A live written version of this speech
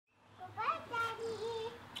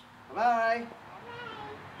Bye.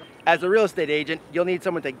 As a real estate agent, you'll need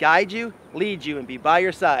someone to guide you, lead you, and be by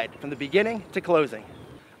your side from the beginning to closing.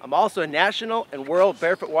 I'm also a national and world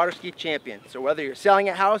barefoot water ski champion, so whether you're selling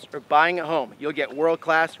a house or buying a home, you'll get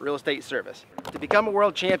world-class real estate service. To become a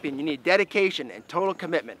world champion, you need dedication and total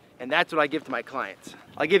commitment, and that's what I give to my clients.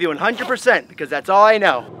 I'll give you 100% because that's all I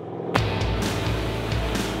know.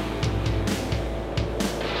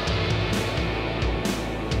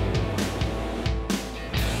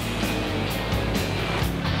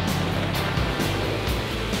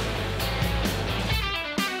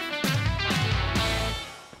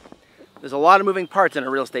 There's a lot of moving parts in a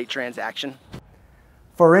real estate transaction.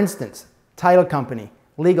 For instance, title company,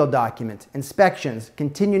 legal documents, inspections,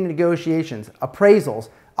 continuing negotiations, appraisals.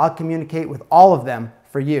 I'll communicate with all of them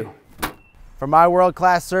for you. For my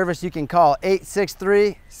world-class service, you can call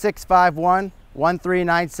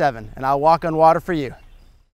 863-651-1397 and I'll walk on water for you.